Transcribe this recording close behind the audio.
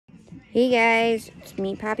Hey guys, it's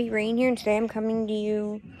me, Poppy Rain here, and today I'm coming to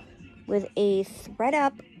you with a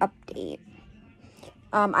ThredUp update.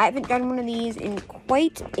 I haven't done one of these in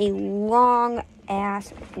quite a long ass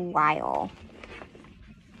while.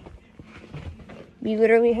 We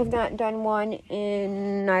literally have not done one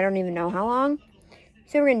in I don't even know how long.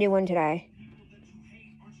 So we're gonna do one today.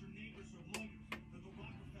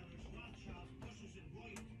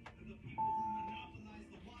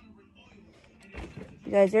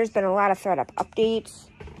 Because there's been a lot of ThredUp updates.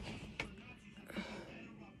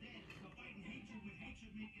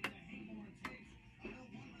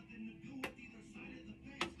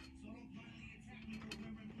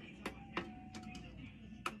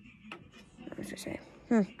 What was I say?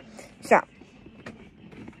 So,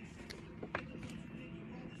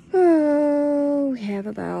 we have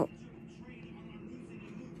about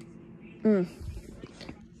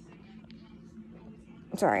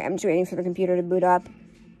sorry, I'm just waiting for the computer to boot up.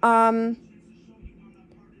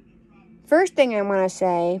 First thing I want to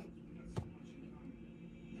say,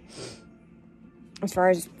 as far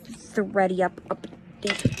as ThredUp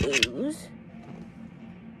update goes,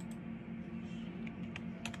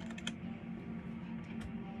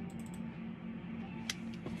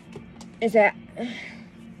 is that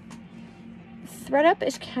ThredUp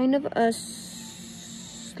is kind of a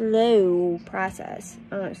slow process,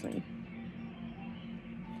 honestly.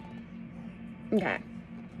 Okay.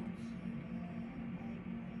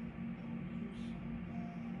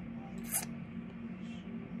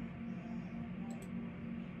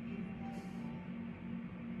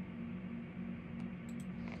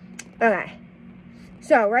 Okay.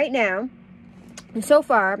 So, right now, so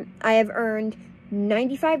far, I have earned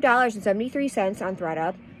 $95.73 on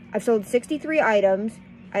ThredUp. I've sold 63 items.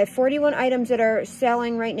 I have 41 items that are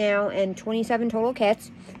selling right now and 27 total kits.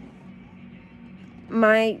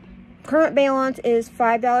 My current balance is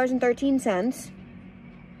 $5.13.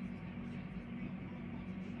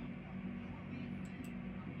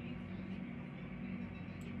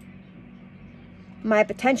 My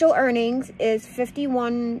potential earnings is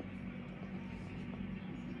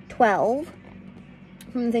 $51.12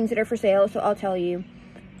 from the things that are for sale, so I'll tell you.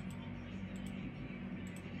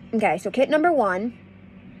 Okay, so kit number 1,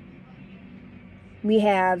 we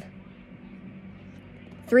have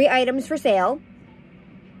 3 items for sale.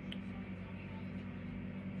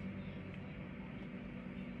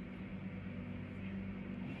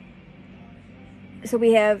 So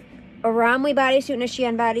we have a Romley bodysuit and a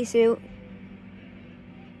Shein bodysuit,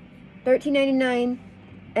 $13.99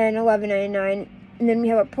 and $11.99. And then we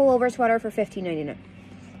have a pullover sweater for $15.99.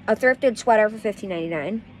 A thrifted sweater for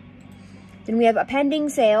 $15.99. Then we have a pending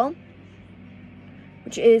sale,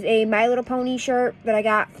 which is a My Little Pony shirt that I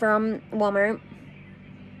got from Walmart.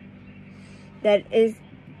 That has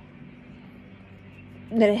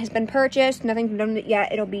been purchased. Nothing's been done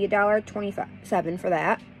yet. It'll be $1.27 for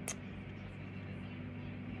that.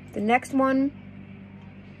 The next one,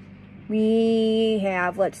 we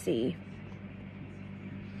have, let's see,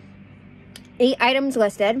 8 items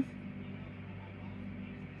listed.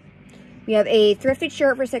 We have a thrifted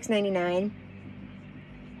shirt for $6.99.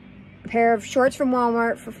 A pair of shorts from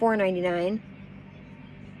Walmart for $4.99.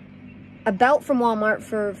 A belt from Walmart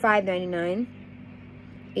for $5.99.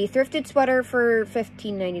 A thrifted sweater for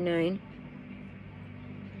 $15.99.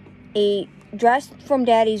 A dress from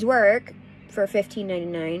Daddy's Work for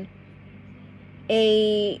 $15.99.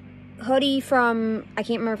 A hoodie from, I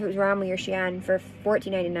can't remember if it was Romley or Shein, for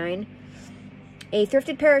 $14.99. A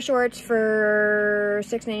thrifted pair of shorts for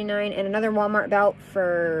 $6.99 and another Walmart belt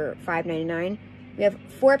for $5.99. We have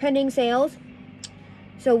 4 pending sales.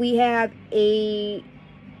 So we have a,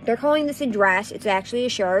 they're calling this a dress. It's actually a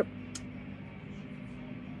shirt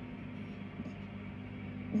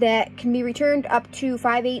that can be returned up to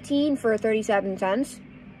 $5.18 for 37 cents.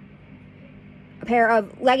 A pair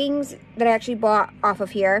of leggings that I actually bought off of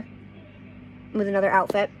here with another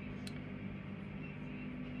outfit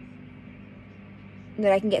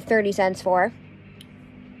that I can get 30 cents for.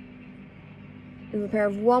 We have a pair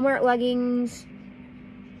of Walmart leggings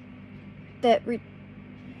that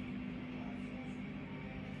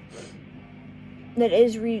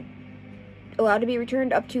is allowed to be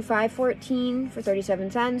returned up to $5.14 for 37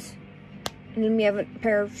 cents. And then we have a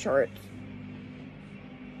pair of shorts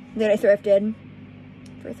that I thrifted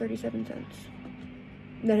for 37 cents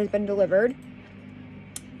that has been delivered.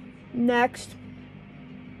 Next,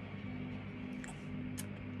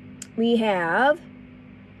 we have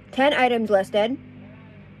 10 items listed.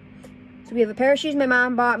 So we have a pair of shoes my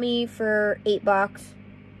mom bought me for $8.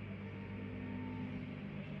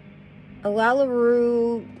 A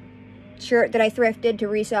LaLaRue shirt that I thrifted to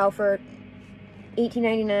resell for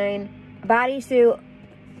 $18.99. a bodysuit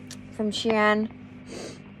from Shein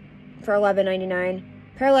for $11.99.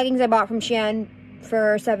 Pair of leggings I bought from Shein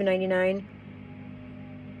for $7.99.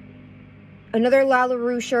 Another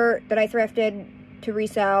LaLaRue shirt that I thrifted to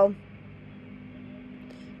resell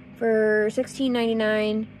for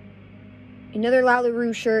 $16.99. Another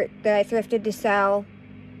LaLaRue shirt that I thrifted to sell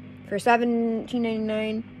for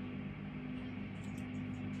 $17.99.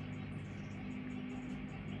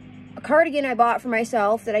 A cardigan I bought for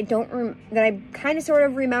myself that I kind of sort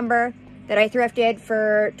of remember that I thrifted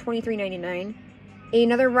for $23.99.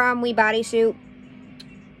 Another Romwe bodysuit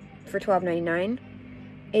for $12.99.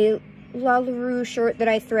 A LaLaRue shirt that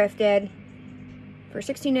I thrifted for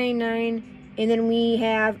 $16.99. And then we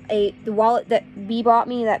have the wallet that B bought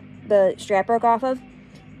me that the strap broke off of,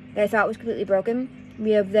 that I thought was completely broken.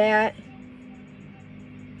 We have that.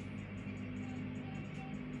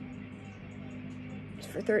 It's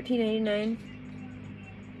for $13.99.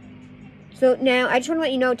 So now I just want to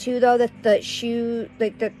let you know too, though, that the shoe,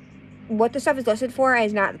 like what the stuff is listed for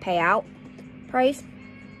is not the payout price.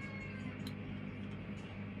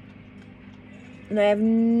 And I have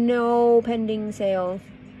no pending sales.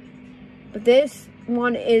 But this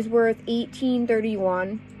one is worth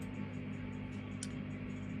 $18.31.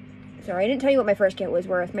 Sorry, I didn't tell you what my first kit was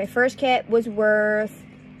worth. My first kit is worth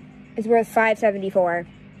 $5.74.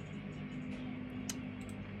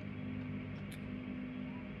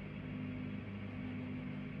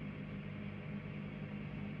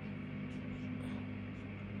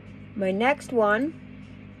 My next one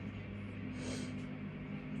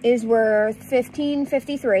is worth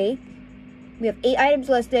 $15.53. We have 8 items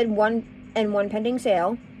listed, one pending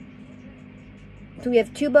sale. So we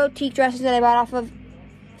have 2 boutique dresses that I bought off of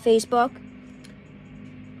Facebook.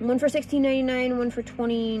 One for $16.99, one for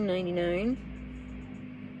 $20.99.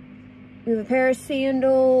 We have a pair of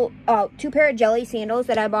 2 pair of jelly sandals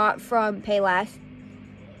that I bought from Payless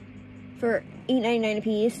for $8.99 a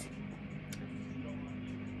piece.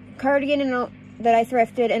 Cardigan that I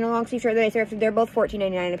thrifted and a long sleeve shirt that I thrifted, they're both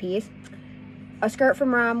 $14.99 a piece. A skirt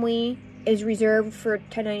from Romwe is reserved for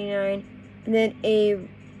 $10.99. And then a,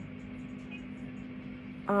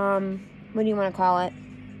 what do you want to call it?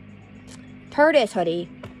 Tortoise hoodie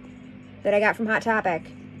that I got from Hot Topic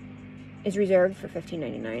is reserved for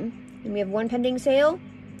 $15.99. And we have 1 pending sale,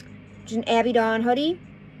 which is an Abby Dawn hoodie.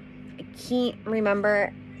 I can't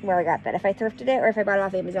remember where I got that, if I thrifted it or if I bought it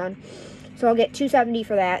off Amazon. So I'll get $2.70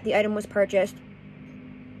 for that. The item was purchased.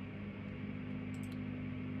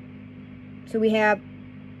 So we have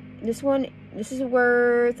this one. This is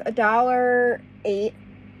worth $1.08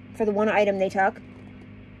 for the one item they took.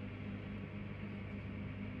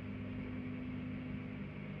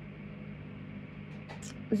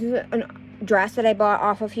 This is a dress that I bought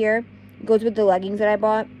off of here. It goes with the leggings that I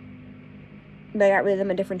bought, but I got rid of them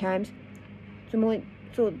at different times. So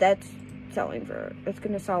that's selling for, it's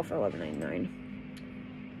going to sell for $11.99.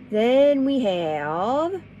 Then we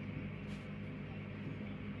have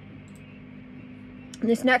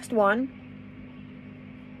this next one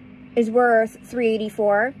is worth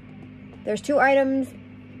 $3.84. There's 2 items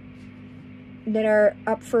that are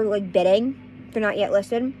up for like bidding. They're not yet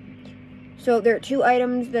listed. So there are 2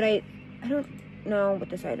 items that I don't know what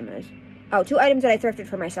this item is. Oh, 2 items that I thrifted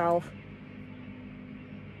for myself.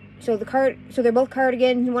 So they're both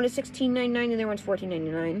cardigans. One is $16.99 and the other one's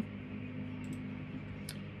 $14.99.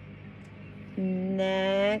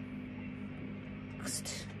 Next,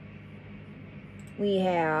 we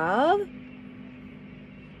have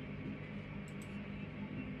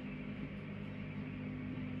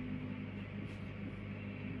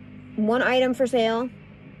one item for sale.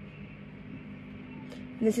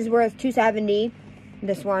 This is worth $2.70.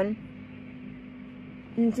 This one.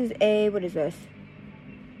 And this is a, what is this?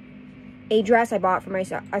 A dress I bought for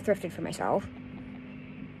myself. I thrifted for myself.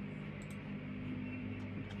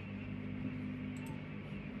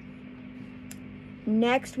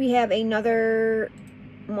 Next, we have another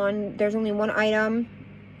one. There's only 1 item.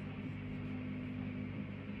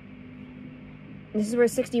 This is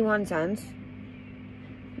worth 61 cents.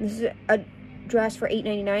 This is a dress for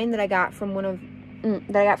 $8.99 that I got from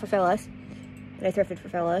that I got for Phyllis. That I thrifted for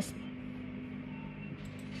Phyllis.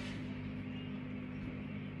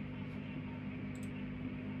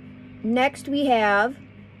 Next we have,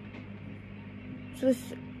 so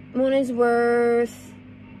this one is worth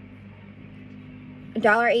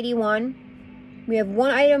 $1.81. We have 1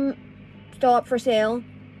 item still up for sale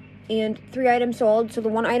and 3 items sold. So the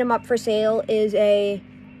 1 item up for sale is a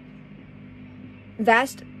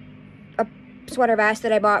vest, a sweater vest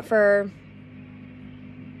that I bought for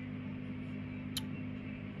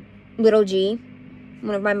Little G.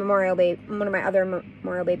 One of my other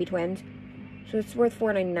Memorial Baby twins. So it's worth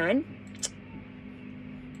 $4.99.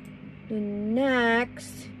 And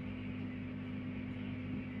next,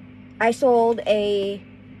 I sold a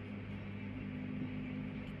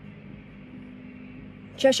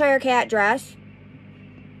Cheshire Cat dress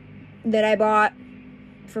that I bought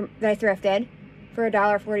that I thrifted for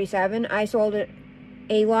 $1.47. I sold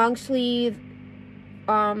a long sleeve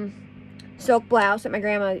silk blouse that my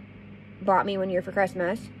grandma bought me one year for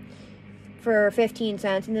Christmas for 15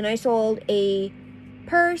 cents. And then I sold a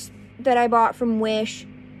purse that I bought from Wish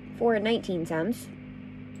for 19 cents.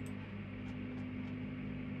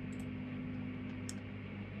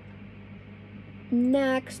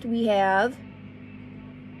 Next we have,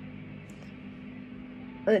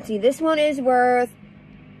 let's see, this one is worth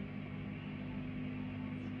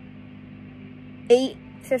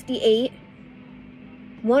 $8.58.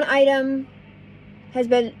 One item has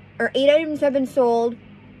been, or 8 items have been sold.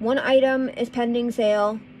 One item is pending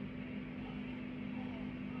sale.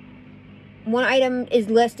 One item is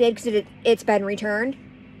listed because it's been returned.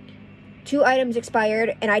 2 items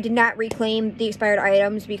expired, and I did not reclaim the expired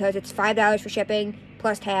items because it's $5 for shipping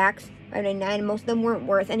plus tax, $5.99. Most of them weren't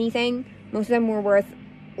worth anything. Most of them were worth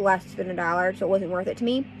less than $1, so it wasn't worth it to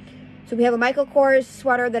me. So we have a Michael Kors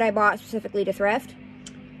sweater that I bought specifically to thrift,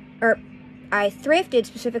 or I thrifted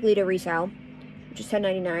specifically to resell, which is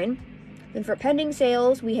 $10.99. Then for pending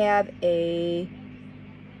sales, we have a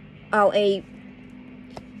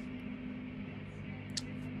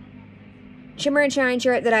Shimmer and Shine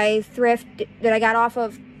shirt that I got off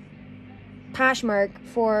of Poshmark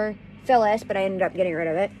for Phyllis, but I ended up getting rid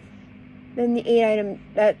of it. Then the 8 item,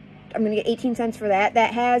 that I'm going to get 18 cents for that.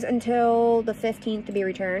 That has until the 15th to be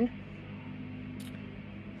returned.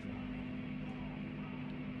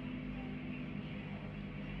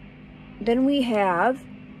 Then we have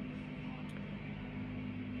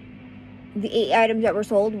the 8 items that were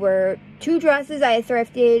sold were 2 dresses I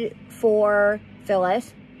thrifted for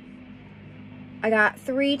Phyllis. I got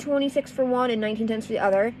 $3.26 for one and 19 cents for the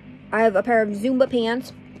other. I have a pair of Zumba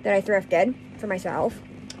pants that I thrifted for myself.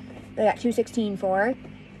 I got $2.16 for.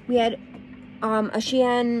 We had a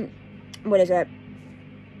Shein, what is it?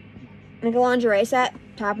 Like a lingerie set,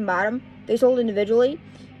 top and bottom. They sold individually.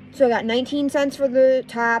 So I got 19 cents for the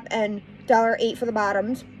top and $1.08 for the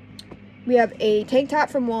bottoms. We have a tank top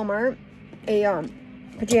from Walmart, a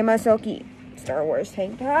pajama silky Star Wars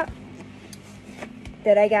tank top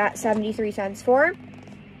that I got 73 cents for.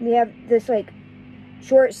 We have this like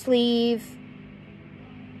short sleeve,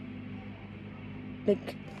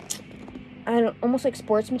 like, I don't know, almost like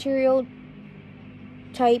sports material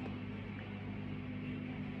type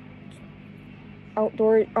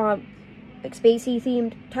outdoor, like spacey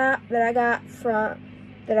themed top that I got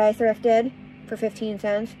that I thrifted for 15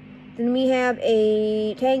 cents. Then we have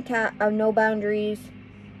a tank top of No Boundaries.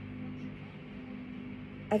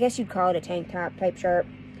 I guess you'd call it a tank top type shirt.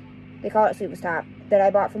 They call it a sleeveless top that I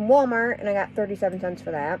bought from Walmart, and I got 37 cents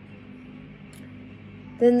for that.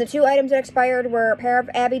 Then the 2 items that expired were a pair of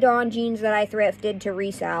Abby Dawn jeans that I thrifted to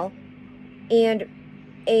resell, and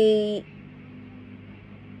a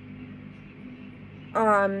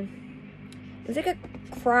it was like a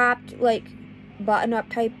cropped, like, button-up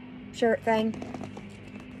type shirt thing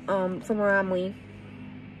from Romley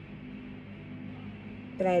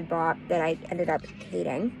that I had bought that I ended up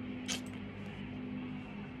hating.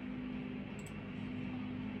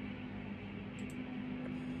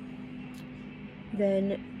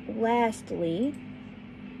 Then lastly,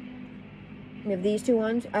 we have these 2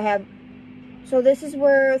 ones. So this is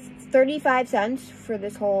worth 35 cents for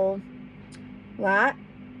this whole lot.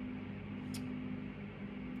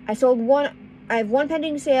 I have 1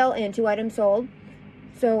 pending sale and 2 items sold.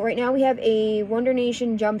 So right now we have a Wonder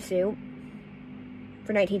Nation jumpsuit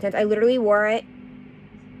for 19 cents. I literally wore it.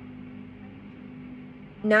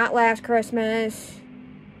 Not last Christmas.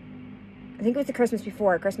 I think it was the Christmas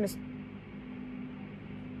before.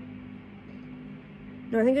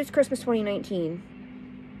 No, I think it was Christmas 2019.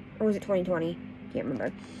 Or was it 2020? Can't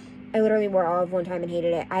remember. I literally wore all of one time and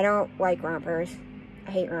hated it. I don't like rompers.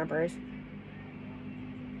 I hate rompers.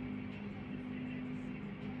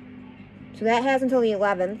 So that has until the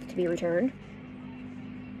 11th to be returned.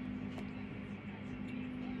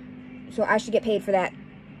 So I should get paid for that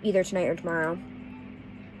either tonight or tomorrow.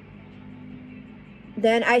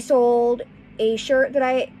 Then I sold a shirt that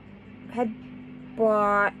I had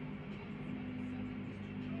bought,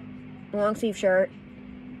 a long sleeve shirt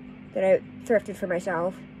that I thrifted for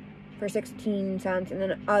myself for 16 cents. And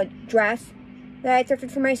then a dress that I thrifted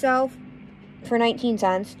for myself for 19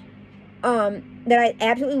 cents. That I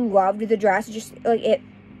absolutely loved the dress. Just like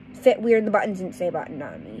fit weird. The buttons didn't say button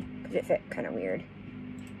on me because it fit kind of weird.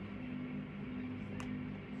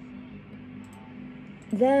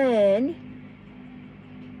 Then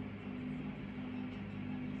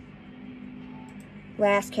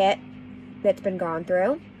last kit that's been gone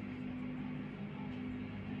through,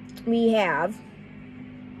 we have,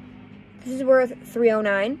 this is worth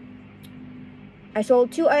 $309. I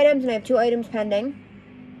sold 2 items and I have 2 items pending.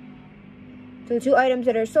 So the 2 items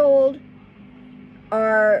that are sold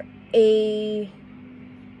are a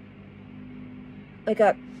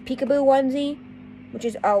peekaboo onesie, which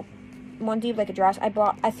is a onesie with like a dress. I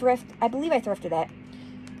believe I thrifted it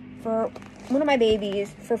for one of my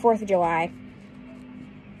babies for 4th of July.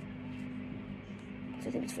 So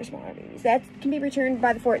I think it's for smaller babies. That can be returned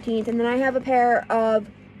by the 14th. And then I have a pair of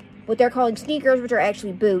what they're calling sneakers, which are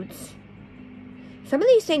actually boots. Some of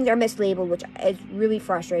these things are mislabeled, which is really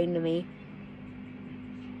frustrating to me.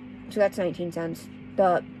 So that's 19 cents,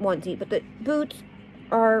 the onesie. But the boots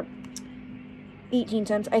are 18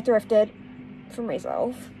 cents. I thrifted for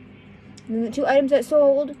myself. And then the 2 items that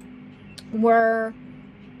sold were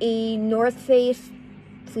a North Face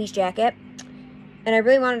fleece jacket. And I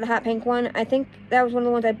really wanted a hot pink one. I think that was one of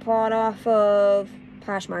the ones I bought off of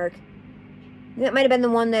Poshmark. That might have been the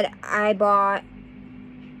one that I bought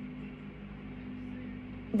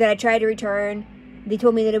that I tried to return. They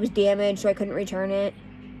told me that it was damaged, so I couldn't return it.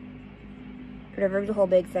 Whatever, it was a whole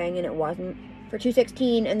big thing, and it wasn't. For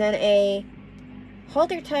 $216, and then a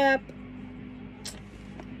halter top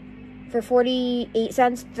for 48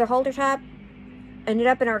 cents. The halter top ended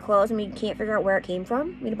up in our clothes, and we can't figure out where it came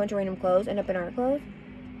from. We had a bunch of random clothes end up in our clothes.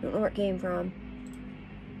 Don't know where it came from.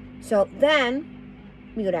 So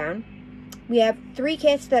then, we go down. We have 3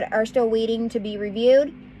 kits that are still waiting to be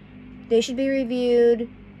reviewed. They should be reviewed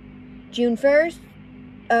June 1st.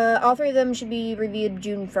 All 3 of them should be reviewed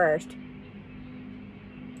June 1st.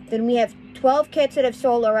 Then we have 12 kits that have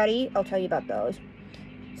sold already. I'll tell you about those.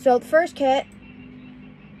 So the first kit,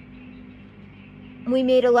 we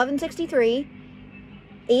made $11.63.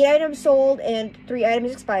 8 items sold and 3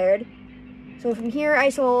 items expired. So from here I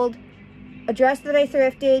sold a dress that I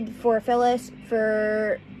thrifted for Phyllis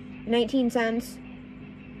for 19 cents.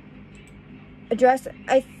 A dress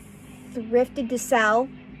I thrifted to sell,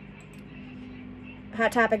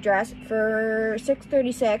 Hot Topic dress, for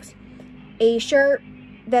 $6.36. A shirt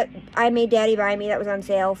that I made Daddy buy me that was on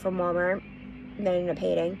sale from Walmart that I ended up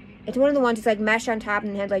hating. It's one of the ones that's like mesh on top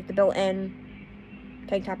and has like the built-in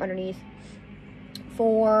tank top underneath,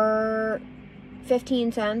 for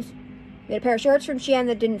 15 cents. We had a pair of shorts from Shein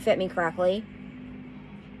that didn't fit me correctly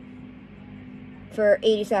for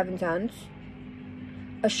 87 cents.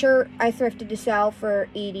 A shirt I thrifted to sell for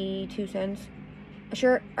 82 cents. A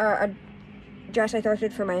dress I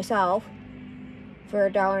thrifted for myself for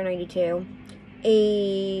 $1.92.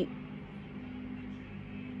 A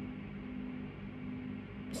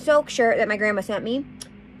silk shirt that my grandma sent me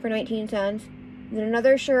for 19 cents. And then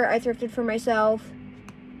another shirt I thrifted for myself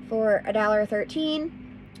for $1.13.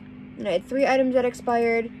 And I had 3 items that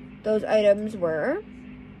expired. Those items were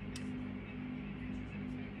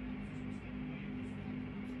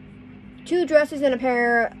two dresses and a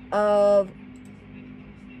pair of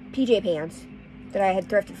PJ pants that I had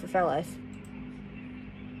thrifted for Phyllis.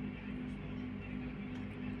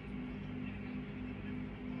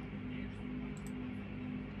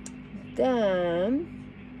 Then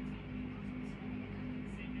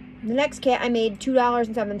the next kit I made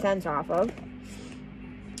 $2.07 off of.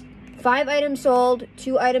 5 items sold,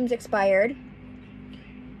 2 items expired.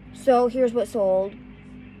 So here's what sold.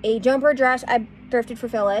 A jumper dress I thrifted for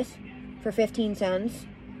Phyllis for 15 cents.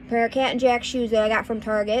 A pair of Cat and Jack shoes that I got from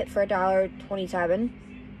Target for $1.27.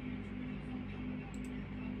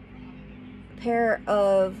 A pair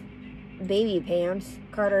of baby pants,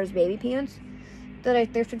 Carter's baby pants, that I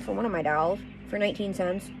thrifted for one of my dolls for 19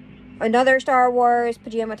 cents. Another Star Wars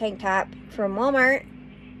pajama tank top from Walmart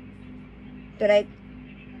that I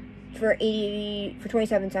for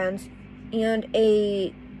 27 cents, and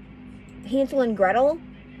a Hansel and Gretel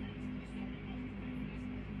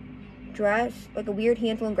dress, like a weird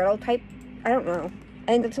Hansel and Gretel type. I don't know.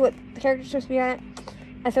 I think that's what the character's supposed to be at.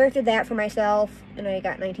 I thrifted that for myself, and I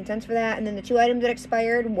got 19 cents for that. And then the 2 items that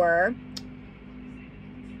expired were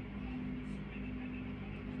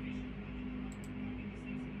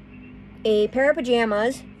a pair of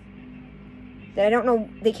pajamas that I don't know,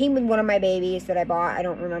 they came with one of my babies that I bought, I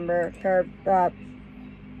don't remember, a pair of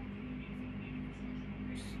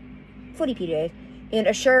footy PJs, and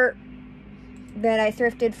a shirt that I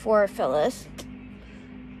thrifted for Phyllis.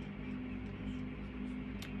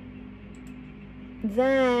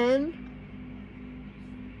 Then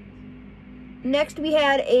Next, we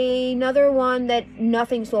had another one that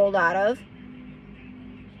nothing sold out of.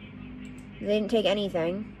 They didn't take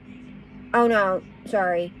anything. Oh no,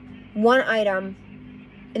 sorry. One item,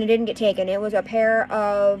 and it didn't get taken. It was a pair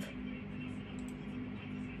of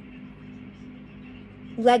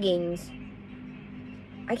leggings.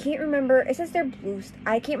 I can't remember. It says they're blue.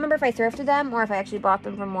 I can't remember if I thrifted them or if I actually bought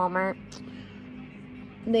them from Walmart.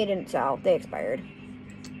 They didn't sell. They expired.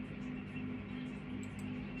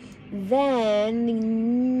 Then the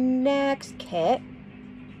next kit,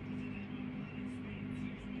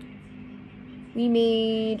 we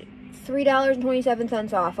made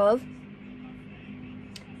 $3.27 off of.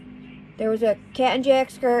 There was a Cat and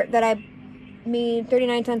Jack skirt that I made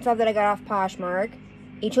 39 cents off that I got off Poshmark.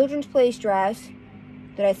 A Children's Place dress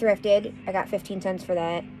that I thrifted. I got 15 cents for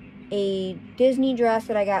that. A Disney dress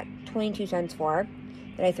that I got 22 cents for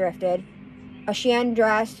that I thrifted. A Shein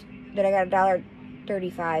dress that I got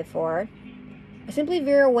 $1.35 for. A Simply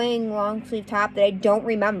Vera Wang long sleeve top that I don't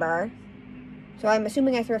remember. So I'm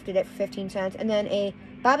assuming I thrifted it for 15 cents. And then a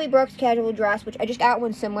Bobby Brooks casual dress, which I just got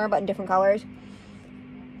one similar but in different colors,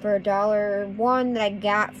 for $1 that I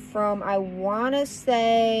got from, I want to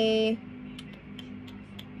say,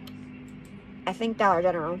 I think Dollar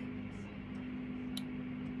General.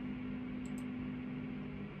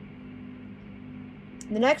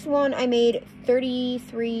 The next one I made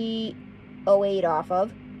 $33.08 off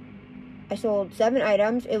of. I sold 7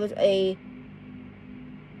 items. It was a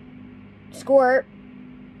skirt,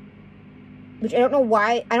 which I don't know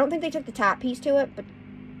why. I don't think they took the top piece to it, but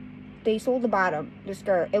they sold the bottom, the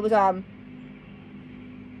skirt. It was an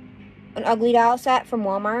Ugly Doll set from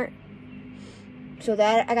Walmart. So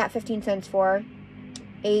that I got 15 cents for.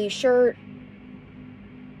 A shirt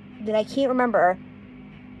that I can't remember.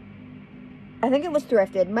 I think it was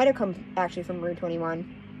thrifted. Might have come actually from Rue 21.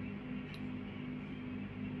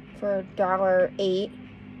 For $1.08.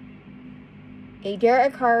 A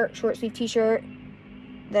Derek Hart short sleeve t-shirt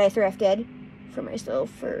that I thrifted for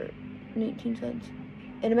myself for 19 cents.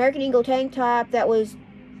 An American Eagle tank top that was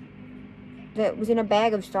in a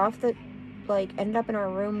bag of stuff that like ended up in our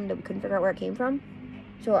room that we couldn't figure out where it came from.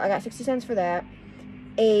 So I got 60 cents for that.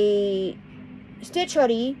 A Stitch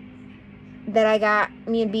hoodie that I got,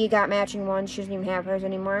 me and B got matching ones. She doesn't even have hers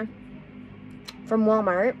anymore. From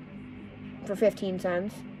Walmart for 15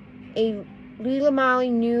 cents. A Lila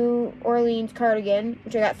Molly New Orleans cardigan,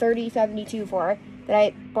 which I got $30.72 for, that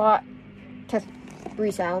I bought to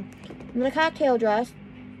resell. And then a cocktail dress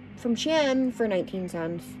from Shein for 19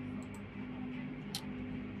 cents.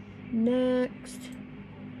 Next.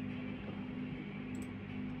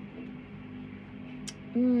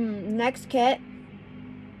 Next kit.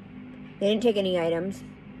 They didn't take any items.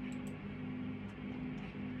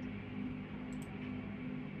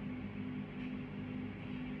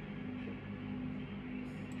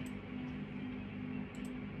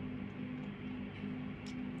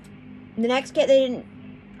 The next kit, they didn't...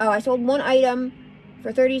 Oh, I sold one item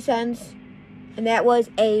for 30 cents. And that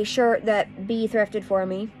was a shirt that B thrifted for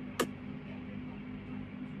me.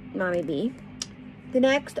 Mommy B. The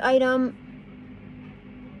next item...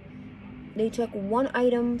 They took one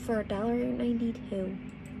item for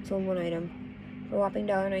 $1.92. Sold one item for a whopping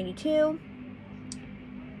 $1.92.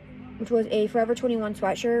 Which was a Forever 21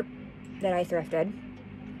 sweatshirt that I thrifted.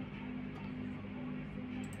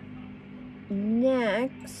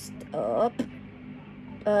 Next up,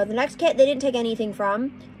 the next kit they didn't take anything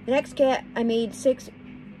from. The next kit I made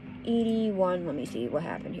 $6.81. Let me see what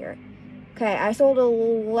happened here. Okay, I sold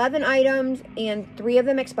 11 items and 3 of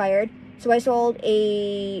them expired. So I sold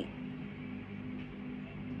a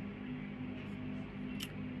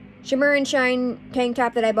Shimmer and Shine tank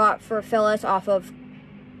top that I bought for Phyllis off of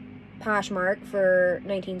Poshmark for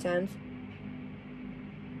 19 cents.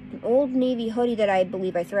 An Old Navy hoodie that I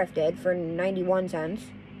believe I thrifted for 91 cents.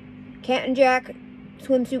 Cat and Jack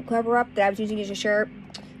swimsuit cover-up that I was using as a shirt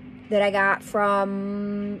that I got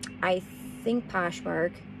from, I think,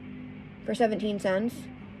 Poshmark for 17 cents.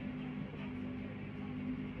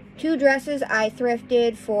 2 dresses I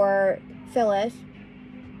thrifted for Phyllis.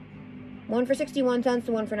 One for 61 cents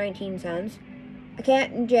and one for 19 cents. A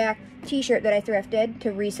Cat and Jack t-shirt that I thrifted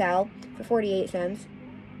to resell for 48 cents.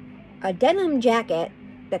 A denim jacket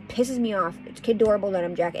that pisses me off. It's Kidorable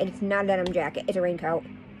denim jacket. And it's not a denim jacket. It's a raincoat.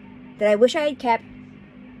 That I wish I had kept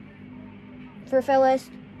for Phyllis,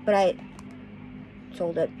 but I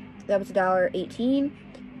sold it. That was $1.18.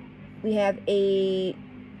 We have a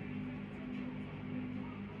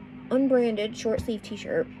unbranded short sleeve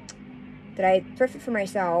t-shirt that I thrifted for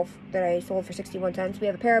myself that I sold for 61 cents. We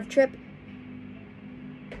have a pair of Trip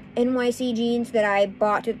NYC jeans that I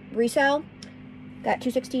bought to resell Got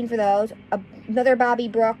 $2.16 for those. Another Bobby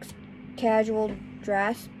Brooks casual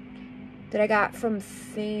dress that I got from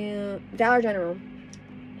Dollar General.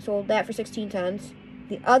 Sold that for 16 cents.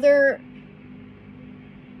 The other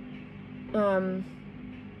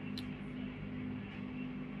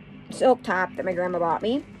silk top that my grandma bought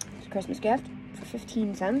me. It's a Christmas gift for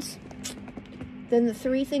 15 cents. Then the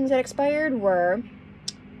three things that expired were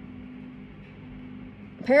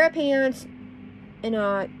a pair of pants and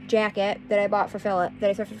a jacket that I bought for Phyllis, that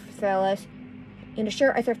I thrifted for Phyllis, and a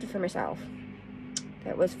shirt I thrifted for myself.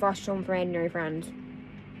 That was Foster Home for Ordinary Friends.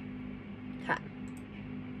 Ha.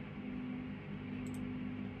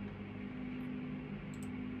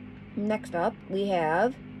 Next up, we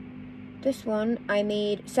have this one. I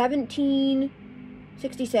made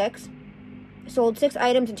 $17.66. Sold 6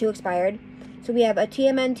 items and 2 expired. So we have a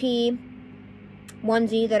TMNT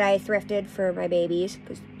onesie that I thrifted for my babies,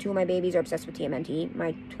 because 2 of my babies are obsessed with TMNT.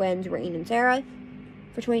 My twins, Rain and Sarah,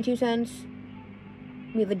 for 22 cents.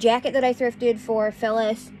 We have a jacket that I thrifted for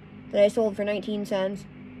Phyllis that I sold for 19 cents.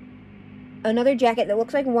 Another jacket that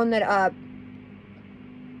looks like one that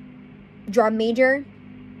Drum Majorette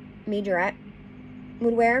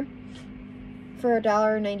would wear for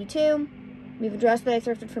 $1.92. We have a dress that I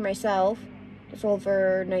thrifted for myself that sold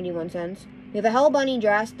for 91 cents. We have a Hello Bunny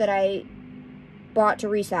dress that I bought to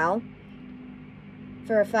resell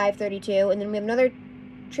for $5.32. And then we have another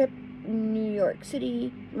trip New York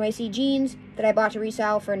City YC jeans that I bought to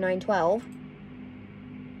resell for $9.12.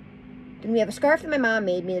 Then we have a scarf that my mom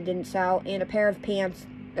made me that didn't sell, and a pair of pants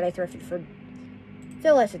that I thrifted for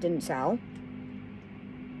Phyllis that didn't sell.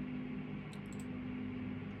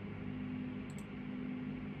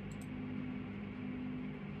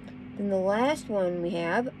 Then the last one we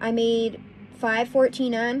have, I made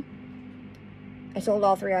 $5.14 on. I sold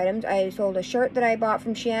all 3 items. I sold a shirt that I bought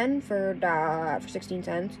from Shein for 16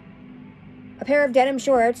 cents. A pair of denim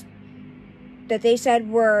shorts that they said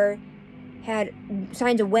had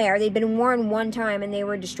signs of wear. They'd been worn one time and they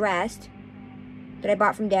were distressed, that I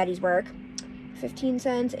bought from Daddy's Work. 15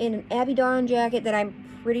 cents. And an Abby Dawn jacket that I'm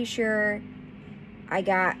pretty sure I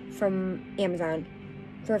got from Amazon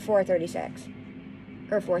for $4.36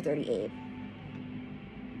 or $4.38.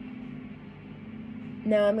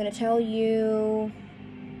 Now I'm going to tell you,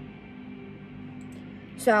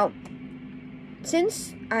 so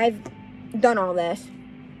since I've done all this,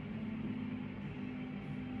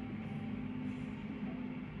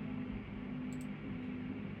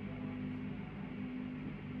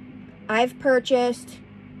 I've purchased,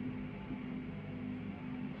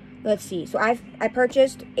 let's see, so I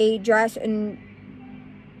purchased a dress and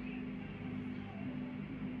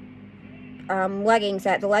legging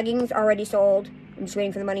set. The leggings already sold. I'm just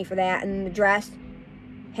waiting for the money for that, and the dress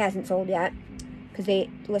hasn't sold yet because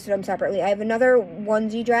they listed them separately. I have another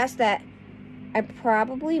onesie dress that I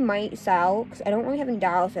probably might sell because I don't really have any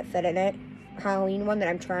dolls that fit in it. Halloween one that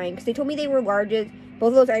I'm trying, because they told me they were larges. Both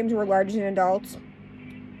of those items were larges in adults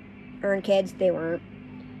or in kids. They weren't.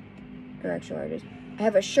 Or extra larges. I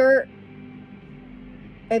have a shirt.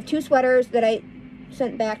 I have 2 sweaters that I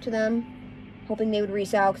sent back to them, hoping they would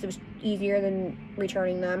resell because it was easier than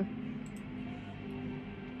returning them.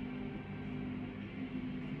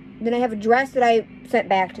 Then I have a dress that I sent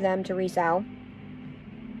back to them to resell.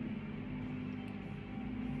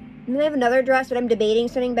 And then I have another dress that I'm debating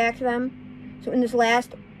sending back to them. So with this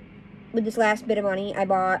last bit of money, I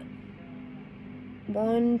bought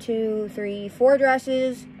 4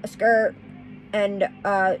 dresses, a skirt, and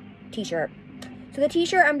a t-shirt. So the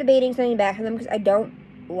t-shirt I'm debating sending back to them because I don't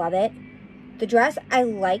love it. The dress, I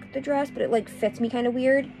like the dress, but it like fits me kind of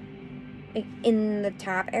weird, like in the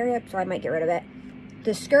top area, so I might get rid of it.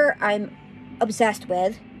 The skirt, I'm obsessed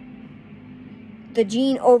with. The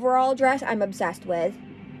jean overall dress, I'm obsessed with.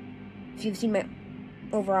 If you've seen my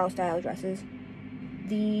overall style dresses.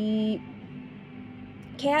 The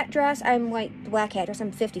cat dress, I'm like, the black cat dress,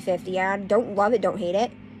 I'm 50-50 on. Don't love it, don't hate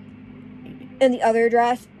it. And the other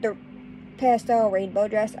dress, the pastel rainbow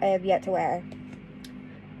dress, I have yet to wear.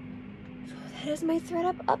 So that is my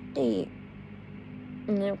ThredUp update.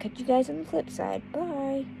 And I'll catch you guys on the flip side.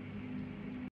 Bye.